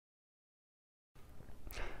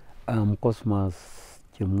I'm Cosmas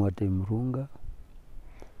Murunga,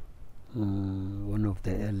 one of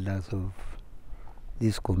the elders of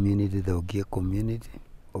this community, the Ogiek community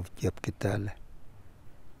of Chepkitale.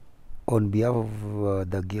 On behalf of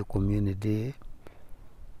the Ogiek community,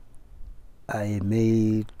 I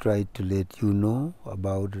may try to let you know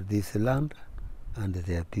about this land and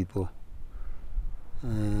their people.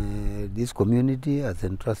 This community has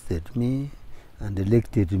entrusted me and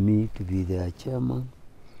elected me to be their chairman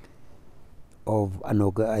of an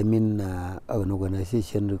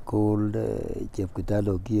organization called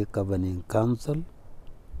Chepkitale Ogiek Governing Council,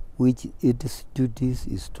 which its duties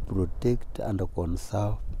is to protect and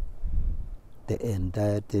conserve the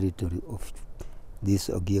entire territory of this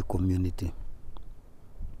Ogiek community.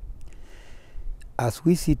 As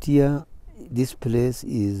we sit here, this place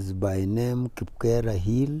is by name Kipkera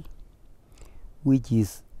Hill, which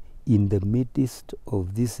is in the midst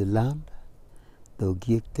of this land, the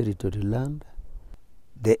Ogiek territory land.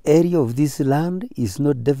 The area of this land is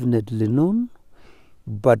not definitely known,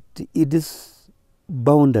 but its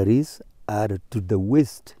boundaries are to the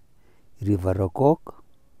west, River Okok,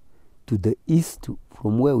 to the east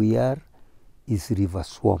from where we are is River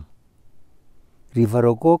Swam. River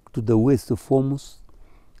Okok to the west forms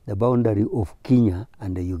the boundary of Kenya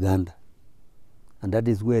and Uganda, and that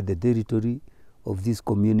is where the territory of this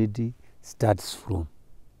community starts from.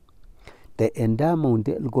 The entire Mount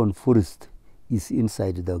Elgon forest is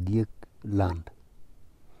inside the Ogiek land.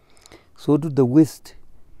 So to the west,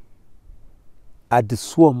 at the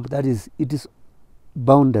swamp, that is its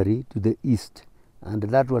boundary to the east, and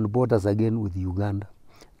that one borders again with Uganda.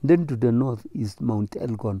 Then to the north is Mount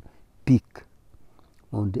Elgon Peak,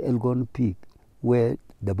 Mount Elgon Peak, where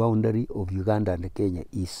the boundary of Uganda and Kenya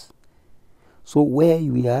is. So where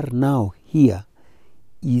we are now here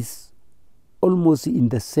is almost in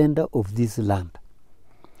the center of this land.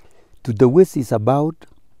 To the west is about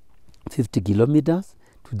 50 kilometers,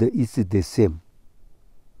 to the east is the same.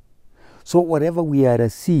 So whatever we are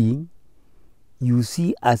seeing, you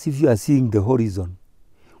see as if you are seeing the horizon.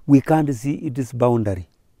 We can't see its boundary.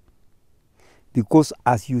 Because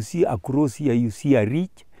as you see across here, you see a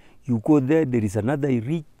ridge, you go there, there is another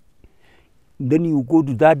ridge, then you go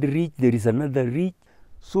to that ridge, there is another ridge.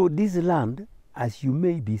 So this land, as you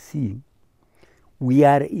may be seeing, we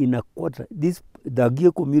are in a quarter. The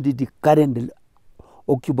Ogiek community currently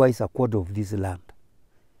occupies a quarter of this land.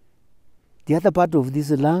 The other part of this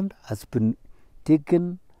land has been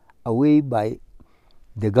taken away by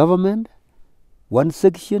the government. One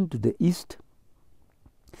section to the east,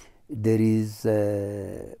 there is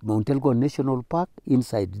Mount Elgon National Park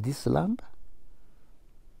inside this land.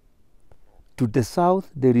 To the south,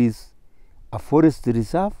 there is a forest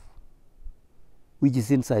reserve, which is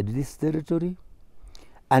inside this territory.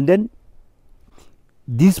 And then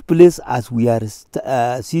this place, as we are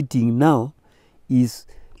sitting now,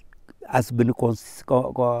 has been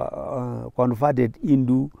converted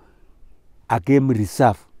into a game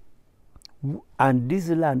reserve. And this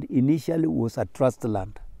land initially was a trust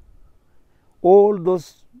land. All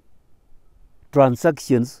those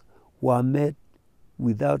transactions were made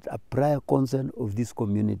without a prior consent of this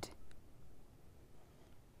community.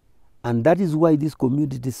 And that is why this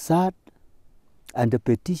community sat and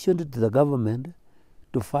petitioned to the government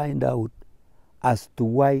to find out as to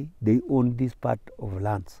why they own this part of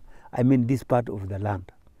lands. I mean this part of the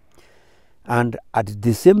land. And at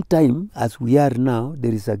the same time as we are now,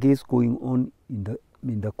 there is a case going on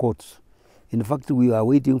in the courts. In fact, we are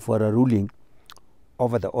waiting for a ruling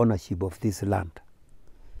over the ownership of this land.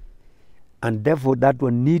 And therefore that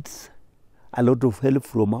one needs a lot of help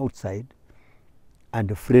from outside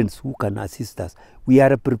and friends who can assist us. We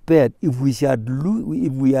are prepared if we shall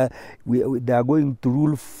they are going to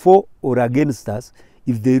rule for or against us.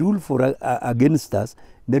 If they rule for against us,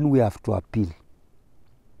 then we have to appeal.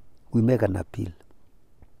 We make an appeal.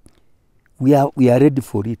 We are ready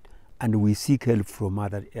for it, and we seek help from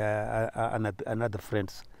another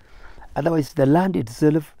friends. Otherwise, the land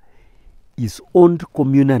itself is owned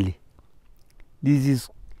communally. This is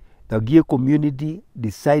the Ogiek community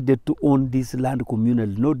decided to own this land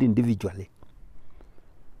communally, not individually.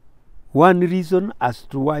 One reason as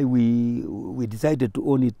to why we decided to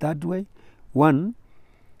own it that way, one,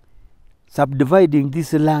 subdividing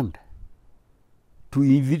this land to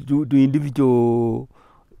individual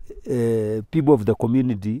people of the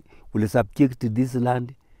community will subject this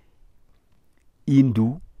land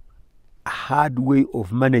into a hard way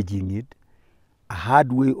of managing it, a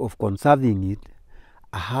hard way of conserving it,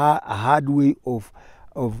 a hard way of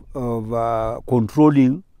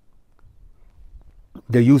controlling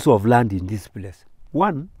the use of land in this place.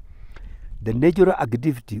 One, The natural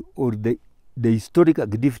activity or the historic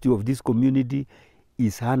activity of this community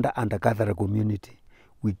is hunter and gatherer community.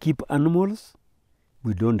 We keep animals,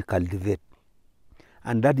 we don't cultivate.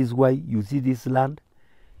 And that is why you see this land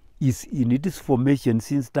is in its formation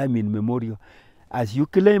since time immemorial. As you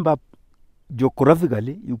climb up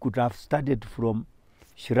geographically, you could have started from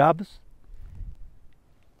shrubs,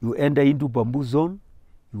 you enter into bamboo zone,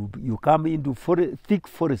 you come into thick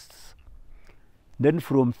forests. Then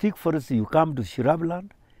from thick forests you come to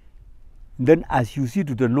shrubland. Then as you see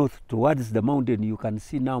to the north towards the mountain, you can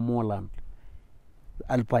see now more land,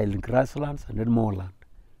 alpine grasslands, and then more land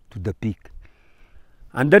to the peak.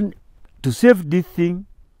 And then to save this thing,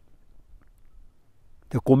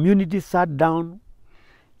 the community sat down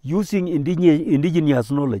using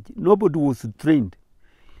indigenous knowledge. Nobody was trained.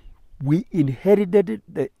 We inherited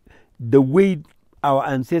the way our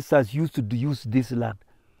ancestors used to use this land.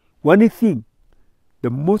 One thing, the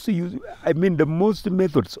most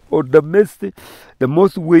methods or the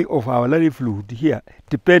most way of our livelihood here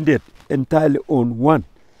depended entirely on one,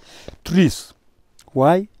 trees.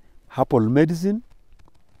 Why? Herbal medicine,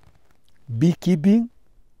 beekeeping.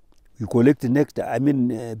 We collect nectar.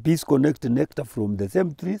 Bees collect nectar from the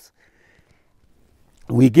same trees.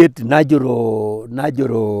 We get natural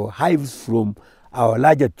hives from our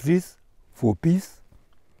larger trees for bees,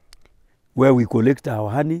 where we collect our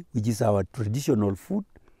honey, which is our traditional food.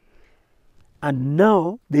 And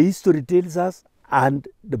now the history tells us, and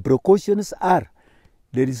the precautions are,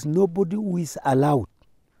 there is nobody who is allowed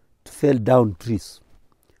to fell down trees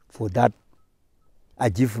for that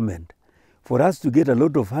achievement. For us to get a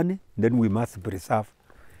lot of honey, then we must preserve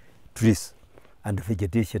trees and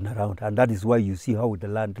vegetation around. And that is why you see how the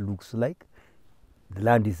land looks like. The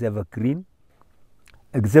land is ever green.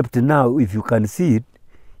 Except now, if you can see it,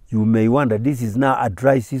 you may wonder, this is now a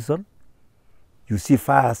dry season. You see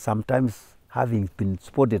fires sometimes having been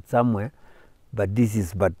spotted somewhere, but this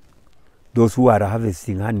is but those who are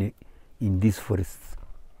harvesting honey in these forests.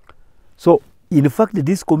 So, in fact,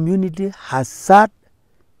 this community has sat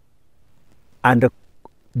and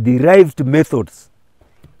derived methods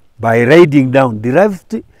by writing down,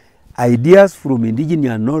 derived ideas from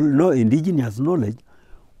indigenous knowledge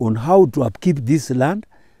on how to upkeep this land.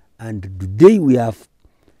 And today we have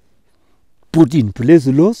put in place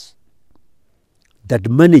laws that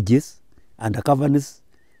manages and governs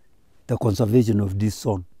the conservation of this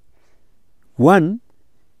zone. One,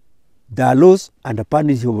 there are laws and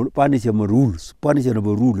punishable rules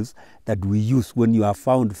that we use when you are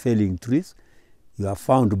found felling trees, you are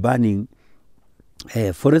found burning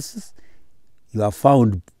forests, you are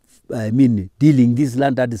found, dealing this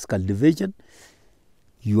land that is cultivation,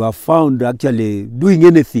 you are found actually doing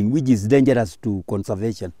anything which is dangerous to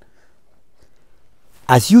conservation.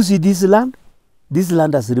 As you see this land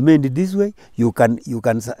has remained this way. You can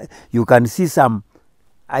see some,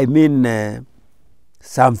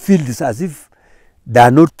 some fields as if they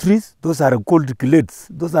are not trees. Those are called clades.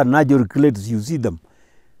 Those are natural clades. You see them.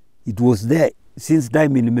 It was there since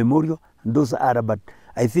time immemorial. And those are, but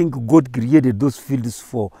I think God created those fields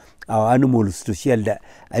for our animals to shelter.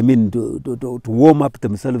 To warm up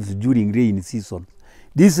themselves during rainy season.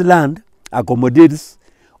 This land accommodates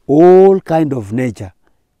all kind of nature,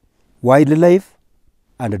 wildlife,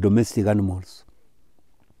 and domestic animals.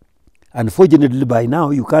 Unfortunately, by now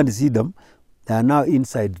you can't see them. They are now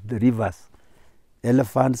inside the rivers.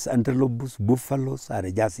 Elephants, antelopes, buffaloes are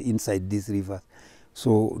just inside these rivers.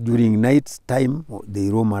 So during night time, they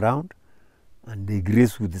roam around and they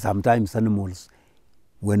graze with sometimes animals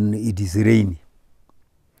when it is rainy.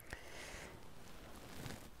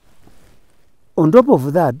 On top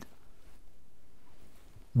of that,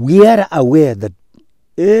 we are aware that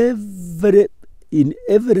in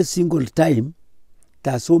every single time,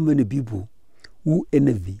 there are so many people who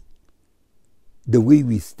envy the way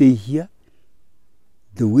we stay here,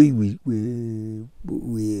 the way we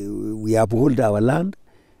uphold our land,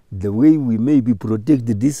 the way we maybe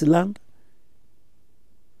protect this land,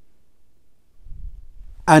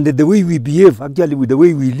 and the way we behave, actually with the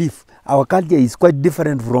way we live. Our culture is quite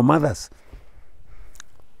different from others.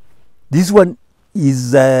 This one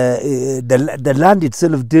is the land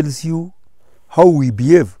itself tells you how we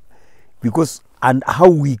behave, because and how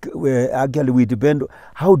we depend.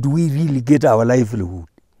 How do we really get our livelihood?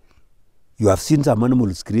 You have seen some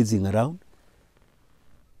animals grazing around,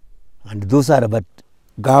 and those are about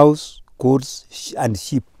cows, goats, and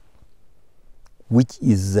sheep, which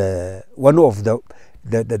is one of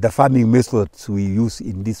the farming methods we use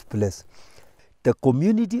in this place. The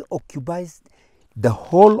community occupies the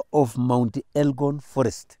whole of Mount Elgon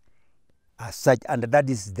forest as such, and that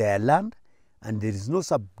is their land, and there is no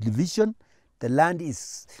subdivision, The land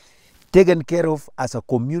is taken care of as a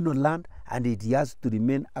communal land, and it has to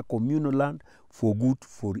remain a communal land for good,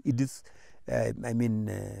 for its,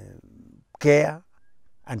 care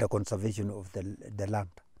and the conservation of the land.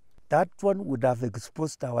 That one would have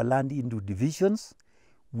exposed our land into divisions,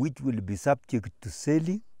 which will be subject to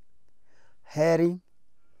selling, herring,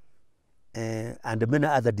 and many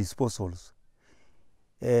other disposals.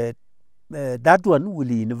 That one will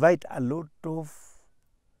invite a lot of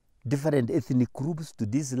different ethnic groups to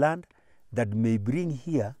this land that may bring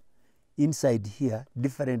here, inside here,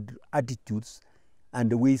 different attitudes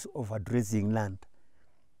and ways of addressing land.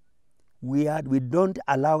 We don't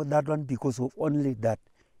allow that one because of only that.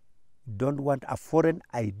 We don't want a foreign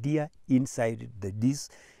idea inside this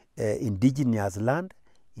indigenous land,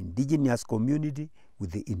 indigenous community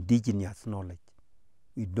with the indigenous knowledge.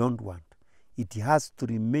 We don't want. It has to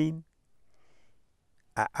remain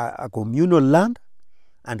a communal land,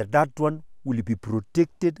 and that one will be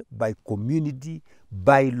protected by community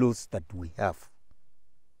bylaws that we have.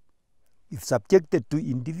 If subjected to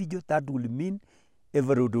individual, that will mean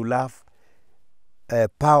everyone will have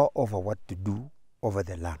power over what to do over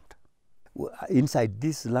the land. Inside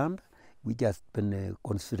this land, which has been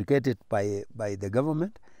confiscated by the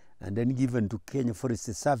government and then given to Kenya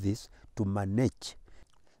Forest Service to manage.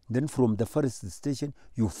 Then from the forest station,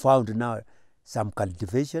 you found now some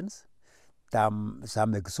cultivations,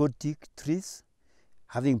 some exotic trees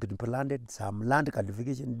having been planted, some land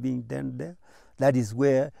cultivation being done there. That is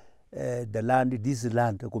where the land,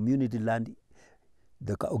 the community land,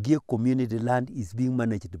 the Ogiek community land is being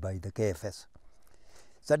managed by the KFS.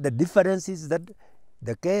 So the difference is that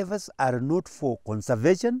the KFS are not for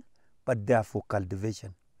conservation, but they are for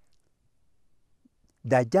cultivation.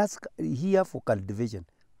 They are just here for cultivation,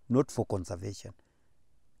 not for conservation.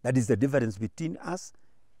 That is the difference between us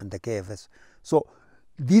and the KFS. So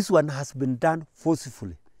this one has been done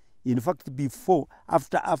forcefully. In fact, before,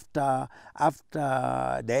 after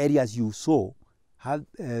the areas you saw have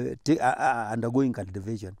undergoing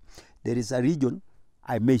cultivation, there is a region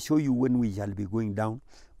I may show you when we shall be going down,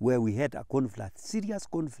 where we had a conflict, serious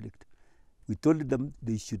conflict. We told them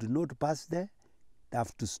they should not pass there, they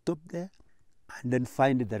have to stop there, and then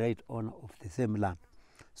find the right owner of the same land.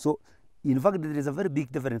 So, in fact, there is a very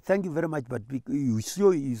big difference. Thank you very much, but you saw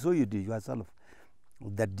it yourself,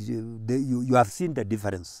 that you have seen the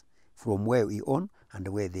difference from where we own and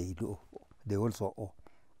where they also own.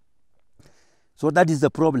 So that is the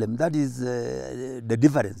problem. That is the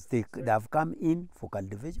difference. They have come in for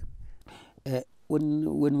cultivation.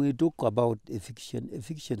 When we talk about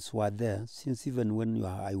evictions were there since even when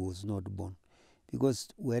I was not born. Because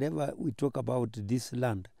wherever we talk about this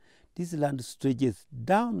land stretches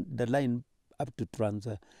down the line up to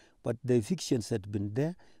Trans-Nzoia. But the evictions had been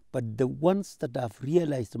there. But the ones that I've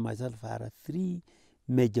realized myself are three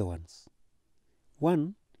major ones.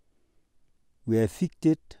 One, we were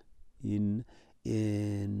evicted in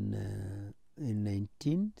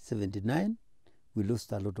 1979. We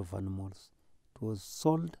lost a lot of animals. It was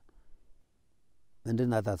sold, and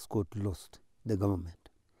then others got lost, the government.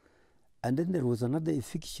 And then there was another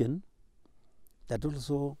eviction that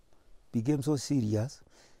also became so serious.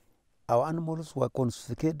 Our animals were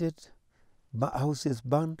confiscated, houses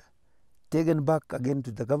burned, taken back again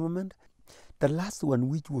to the government. The last one,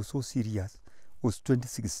 which was so serious, was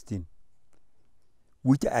 2016,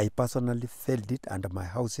 which I personally felt it, and my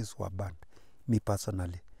houses were burned, me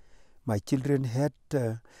personally. My children had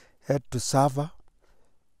to suffer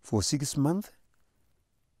for 6 months,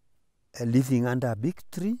 living under a big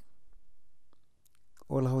tree,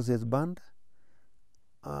 all houses burned.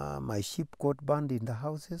 My sheep got burned in the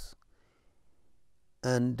houses,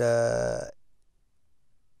 and I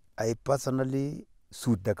personally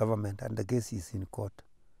sued the government, and the case is in court.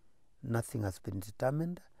 Nothing has been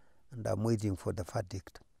determined, and I'm waiting for the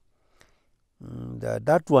verdict.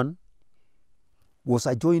 That one was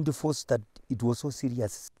a joint force that it was so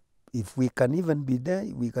serious. If we can even be there,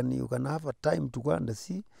 you can have a time to go and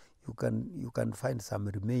see. You can find some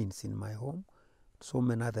remains in my home. So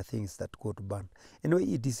many other things that got burned. Anyway,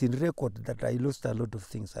 it is in record that I lost a lot of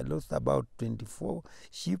things. I lost about 24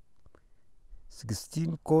 sheep,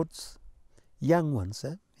 16 goats, young ones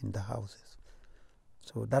in the houses.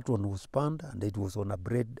 So that one was burned, and it was on a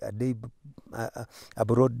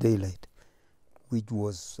broad daylight, which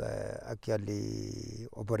was actually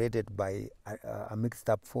operated by a mixed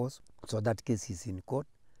up force. So that case is in court,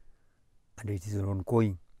 and it is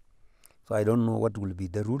ongoing. So I don't know what will be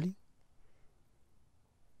the ruling.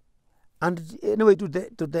 And anyway, to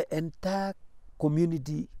the entire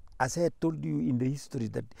community, as I told you in the history,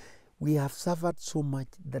 that we have suffered so much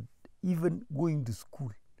that even going to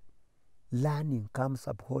school learning comes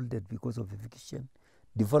upholded because of eviction,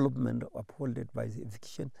 development upholded by the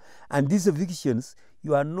eviction. And these evictions,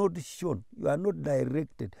 you are not shown, you are not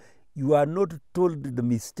directed, you are not told the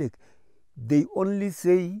mistake. They only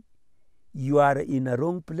say you are in a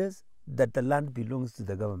wrong place, that the land belongs to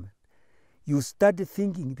the government. You start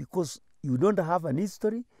thinking, because you don't have an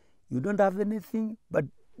history, you don't have anything, but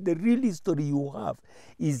the real history you have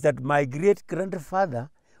is that my great-grandfather,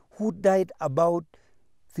 who died about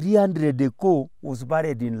 300 ago, was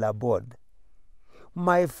buried in Labod.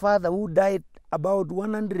 My father, who died about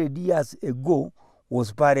 100 years ago,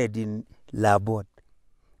 was buried in Labod.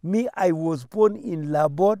 Me, I was born in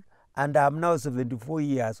Labod, and I'm now 74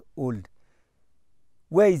 years old.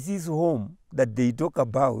 Where is this home that they talk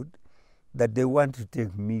about, that they want to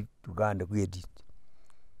take me to go and get it?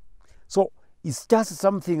 So it's just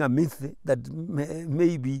something, a myth, that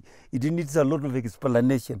maybe it needs a lot of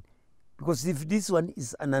explanation. Because if this one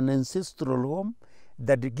is an ancestral home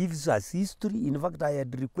that gives us history, in fact, I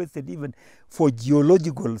had requested even for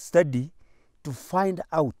geological study to find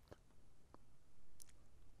out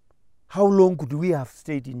how long could we have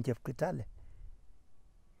stayed in Chepkitale.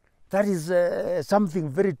 That is something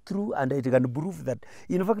very true, and it can prove that.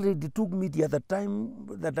 In fact, it took me the other time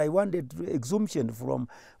that I wanted exhumption from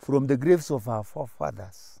the graves of our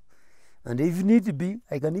forefathers. And if need be,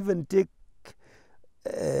 I can even take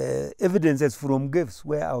evidences from graves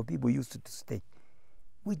where our people used to stay,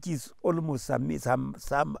 which is almost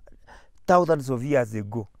some thousands of years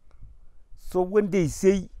ago. So when they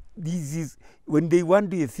say this is, when they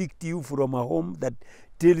want to evict you from a home that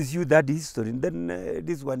tells you that history, then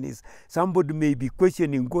this one is, somebody may be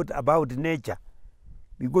questioning God about nature,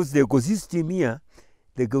 because the ecosystem here,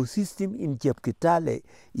 the ecosystem in Chepkitale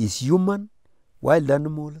is human, wild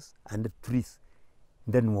animals, and trees,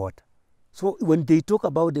 then water. So when they talk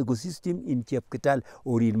about the ecosystem in Chepkitale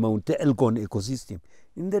or in Mount Elgon ecosystem,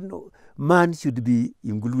 then man should be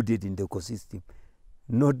included in the ecosystem,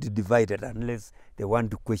 not divided, unless they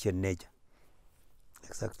want to question nature.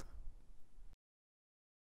 Exactly.